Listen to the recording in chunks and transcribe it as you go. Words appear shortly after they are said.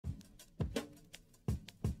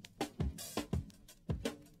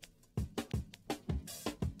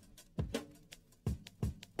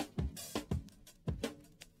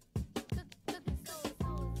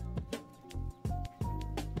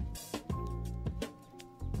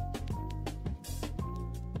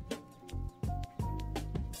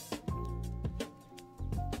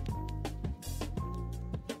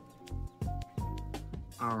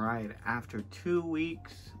All right, after 2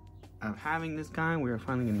 weeks of having this guy, we are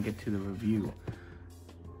finally gonna get to the review.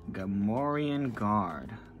 Gamorrean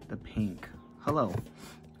Guard, the pink. Hello,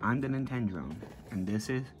 I'm the Nintendrone, and this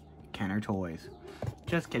is Kenner Toys.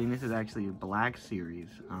 Just kidding, this is actually a Black Series,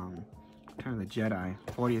 Return of the Jedi,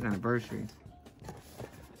 40th anniversary.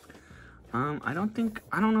 I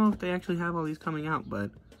don't know if they actually have all these coming out,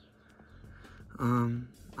 but,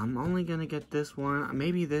 I'm only gonna get this one,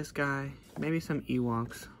 maybe this guy, maybe some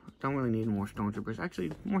Ewoks. Don't really need more Stormtroopers.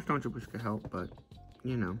 Actually, more Stormtroopers could help, but,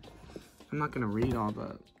 you know. I'm not gonna read all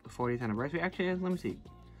the 40th anniversary. Actually, let me see.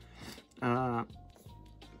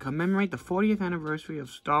 Commemorate the 40th anniversary of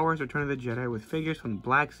Star Wars Return of the Jedi with figures from the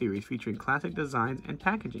Black Series featuring classic designs and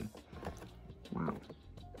packaging. Wow.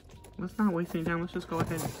 Let's not waste any time. Let's just go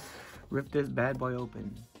ahead and rip this bad boy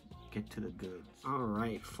open. Get to the goods.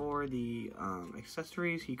 Alright, for the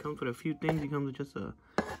accessories, he comes with a few things. He comes with just a,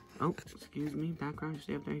 oh, excuse me, background, just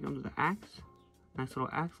stay up there. He comes with an axe. Nice little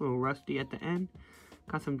axe, a little rusty at the end.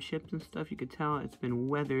 Got some chips and stuff. You could tell it's been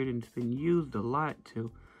weathered and it's been used a lot to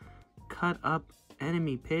cut up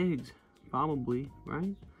enemy pigs, probably,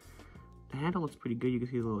 right? The handle looks pretty good. You can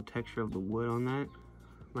see the little texture of the wood on that.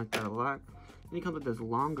 I like that a lot. Then he comes with this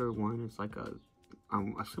longer one. It's like a,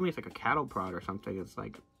 I'm assuming it's like a cattle prod or something. It's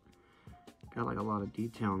like, got like a lot of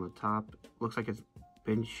detail on the top. Looks like it's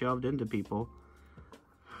been shoved into people.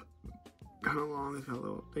 Kind of long. It's got a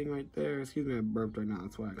little thing right there. Excuse me, I burped right now.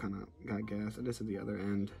 That's why I kind of got gas. And this is the other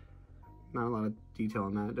end. Not a lot of detail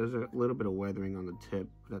on that. There's a little bit of weathering on the tip,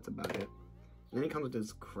 but that's about it. And then it comes with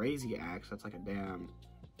this crazy axe. That's like a damn,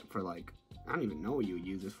 for like, I don't even know what you would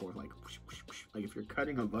use this for. Like if you're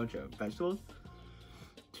cutting a bunch of vegetables.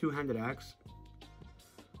 Two-handed axe.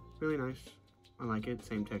 Really nice. I like it.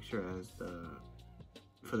 Same texture as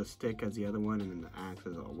for the stick as the other one, and then the axe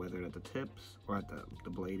is all weathered at the tips, or at the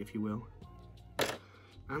blade, if you will.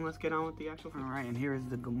 And let's get on with the actual. Alright, and here is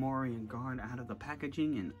the Gamorrean Guard out of the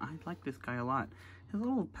packaging, and I like this guy a lot. His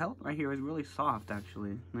little pelt right here is really soft,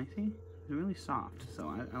 actually. Can I see? It's really soft,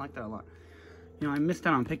 so I like that a lot. You know, I missed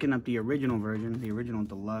out on picking up the original version, the original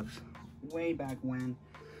deluxe, way back when.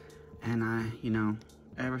 And you know,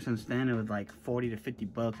 ever since then, it was like 40 to 50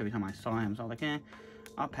 bucks every time I saw him. So I was like,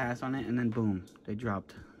 I'll pass on it. And then boom, they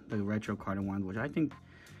dropped the retro carded ones, which I think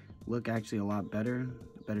look actually a lot better.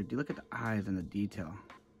 Look at the eyes and the detail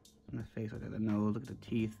on the face, look at the nose, look at the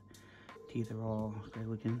teeth. Teeth are all good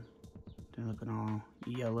looking. They're looking all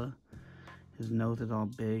yellow. His nose is all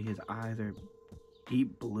big. His eyes are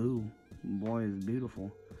deep blue. Boy, is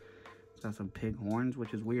beautiful. It's got some pig horns,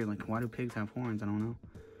 which is weird. Like, why do pigs have horns? I don't know.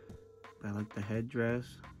 But I like the headdress.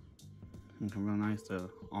 Looking real nice. The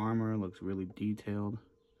armor looks really detailed.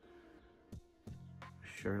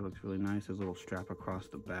 Shirt looks really nice. There's a little strap across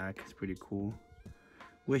the back. It's pretty cool.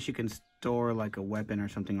 Wish you can store like a weapon or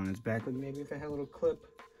something on his back. Like maybe if it had a little clip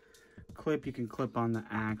you can clip on the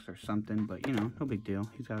axe or something. But you know, no big deal.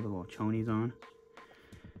 He's got a little chonies on.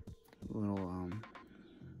 A little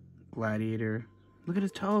gladiator. Look at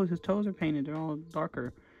his toes. His toes are painted. They're all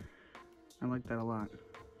darker. I like that a lot.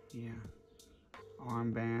 Yeah.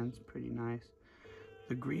 Armbands, pretty nice.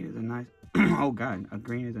 The green is a nice, oh god, a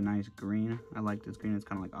green is a nice green. I like this green. It's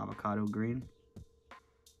kind of like avocado green.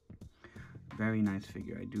 Very nice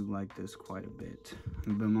figure. I do like this quite a bit.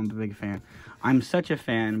 I'm a big fan. I'm such a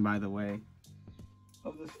fan, by the way,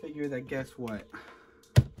 of this figure that guess what?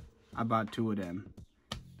 I bought 2 of them.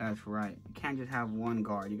 That's right. You can't just have one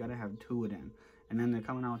guard. You gotta have 2 of them. And then they're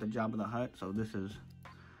coming out with the Jabba the Hutt, so this is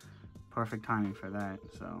perfect timing for that.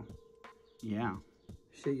 So, yeah.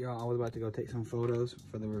 Shit, y'all, I was about to go take some photos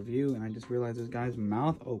for the review, and I just realized this guy's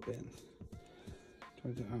mouth opens.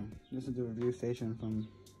 This is the review station from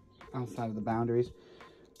outside of the boundaries.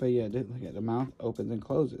 But yeah, look at the mouth opens and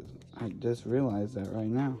closes. I just realized that right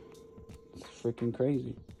now. It's freaking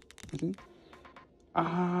crazy. For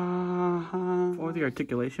the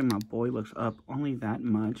articulation, my boy looks up only that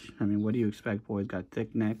much. I mean, what do you expect? Boy's got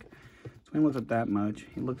thick neck. So he looks up that much.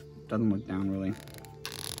 He doesn't look down really.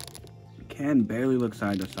 Can barely look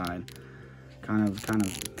side to side. Kind of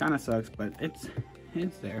sucks, but it's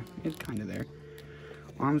there. It's kind of there.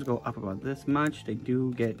 Arms go up about this much. They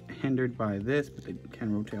do get hindered by this, but they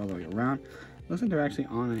can rotate all the way around. Looks like they're actually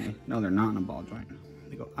on a, no, they're not on a ball joint.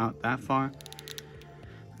 They go out that far.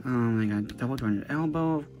 They got double jointed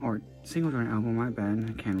elbow, or single jointed elbow, my bad.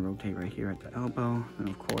 I can rotate right here at the elbow. And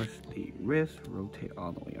of course, the wrist, rotate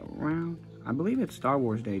all the way around. I believe it's Star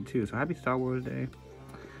Wars Day too, so happy Star Wars Day.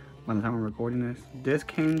 By the time I'm recording this.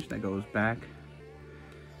 Disc hinge that goes back.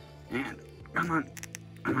 And, come on.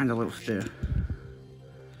 Mine's a little stiff.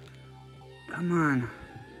 Come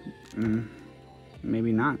on.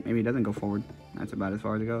 Maybe not. Maybe it doesn't go forward. That's about as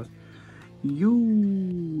far as it goes.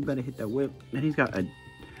 You better hit that whip. And he's got a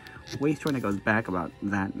waist joint that goes back about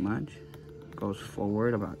that much. Goes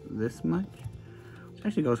forward about this much. It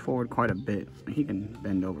actually goes forward quite a bit. He can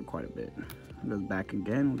bend over quite a bit. Goes back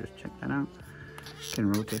again. We'll just check that out.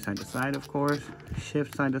 Can rotate side to side, of course.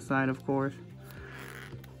 Shift side to side, of course.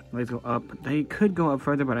 Legs go up. They could go up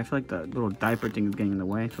further, but I feel like the little diaper thing is getting in the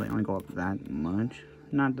way, so they only go up that much.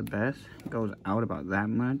 Not the best. It goes out about that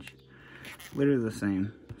much. Literally the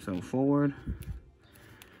same. So forward,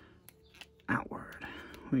 outward.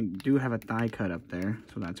 We do have a thigh cut up there,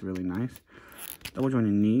 so that's really nice. Double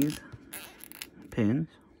jointed knees, pins.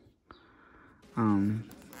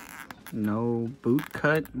 No boot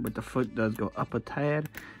cut, but the foot does go up a tad,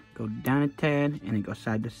 go down a tad, and it goes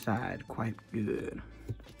side to side. Quite good.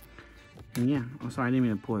 And yeah, oh, sorry, I didn't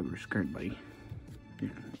mean to pull your skirt, buddy. Yeah,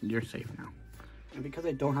 you're safe now. And because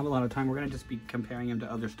I don't have a lot of time, we're gonna just be comparing him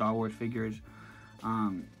to other Star Wars figures.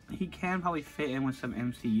 He can probably fit in with some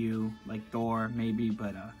MCU, like Thor, maybe,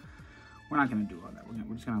 but we're not gonna do all that.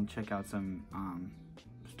 We're just gonna check out some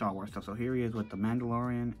Star Wars stuff. So here he is with the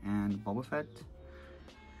Mandalorian and Boba Fett.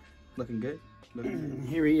 Looking good.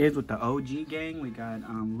 Here he is with the OG gang. We got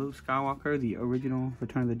Luke Skywalker, the original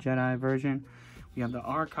Return of the Jedi version. We have the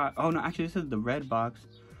archive. Oh no, actually this is the red box.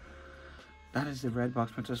 That is the red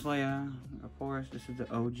box Princess Leia. Of course, this is the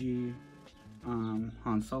OG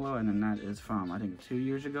Han Solo, and then that is from I think 2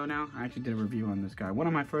 years ago now. I actually did a review on this guy. One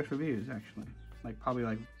of my first reviews actually.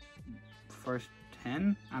 Probably first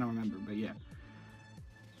 10. I don't remember, but yeah.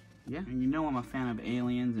 Yeah, and you know I'm a fan of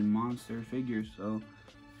aliens and monster figures, so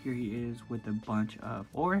here he is with a bunch of,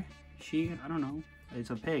 or she, I don't know, it's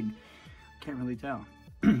a pig. Can't really tell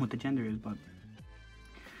what the gender is, but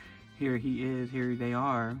here he is, here they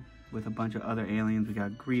are with a bunch of other aliens. We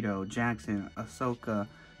got Greedo, Jackson, Ahsoka,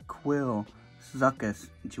 Quill, Zuckuss,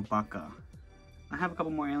 and Chewbacca. I have a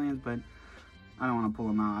couple more aliens, but I don't want to pull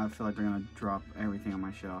them out. I feel like they're going to drop everything on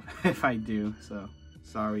my shelf if I do, so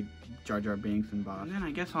sorry, Jar Jar Binks and Boss. And then I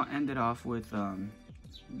guess I'll end it off with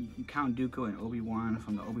Count Dooku and Obi-Wan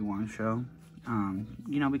from the Obi-Wan show.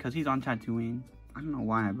 You know, because he's on Tatooine. I don't know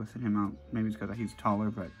why I busted him out. Maybe it's because he's taller,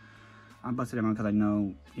 but I busted him out because I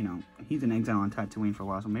know, you know, he's in exile on Tatooine for a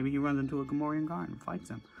while, so maybe he runs into a Gamorrean guard and fights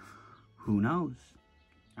him. Who knows?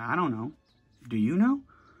 I don't know. Do you know?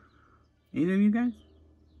 Either of you guys?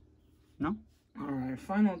 No? Alright,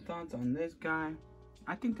 final thoughts on this guy.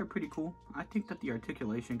 I think they're pretty cool. I think that the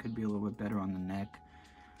articulation could be a little bit better on the neck.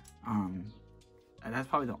 That's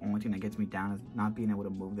probably the only thing that gets me down, is not being able to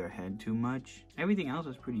move their head too much. Everything else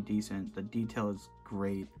is pretty decent. The detail is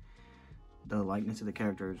great. The likeness of the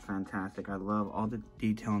character is fantastic. I love all the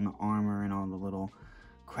detail in the armor and all the little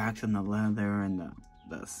cracks in the leather, and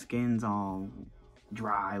the skin's all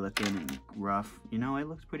dry looking and rough. You know, it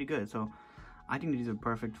looks pretty good. So I think these are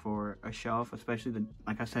perfect for a shelf, especially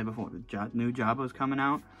like I said before, the new Jabba's coming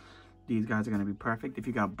out. These guys are going to be perfect. If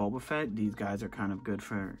you got Boba Fett, these guys are kind of good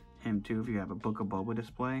for him too, if you have a Book of Boba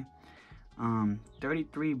display.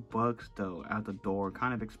 33 bucks though out the door,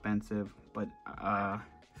 kind of expensive, but I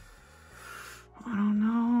don't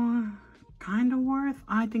know, kind of worth.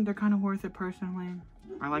 I think they're kind of worth it personally.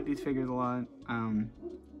 I like these figures a lot.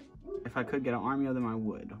 If I could get an army of them, I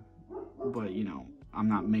would, but you know, I'm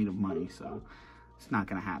not made of money, so it's not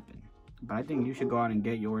gonna happen. But I think you should go out and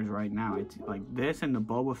get yours right now. It's like this and the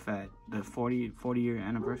Boba Fett, the 40 year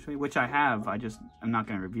anniversary, which I have. I'm not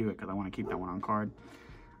going to review it because I want to keep that one on card.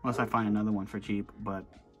 Unless I find another one for cheap. But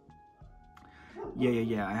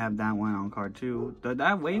yeah, I have that one on card too.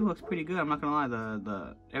 That wave looks pretty good. I'm not going to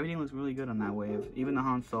lie. Everything looks really good on that wave. Even the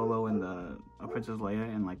Han Solo and the Princess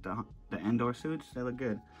Leia and like the Endor suits, they look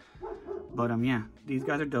good. But yeah, these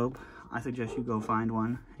guys are dope. I suggest you go find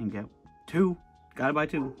one and get two. Gotta buy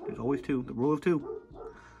two. There's always two. The rule of two.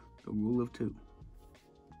 The rule of two.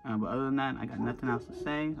 But other than that, I got nothing else to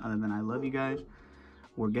say other than I love you guys.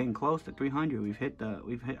 We're getting close to 300.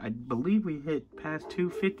 I believe we hit past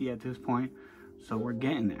 250 at this point. So we're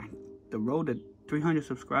getting there. The road to 300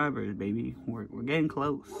 subscribers, baby. We're getting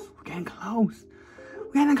close. We're getting close.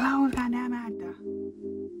 We're getting close, goddammit.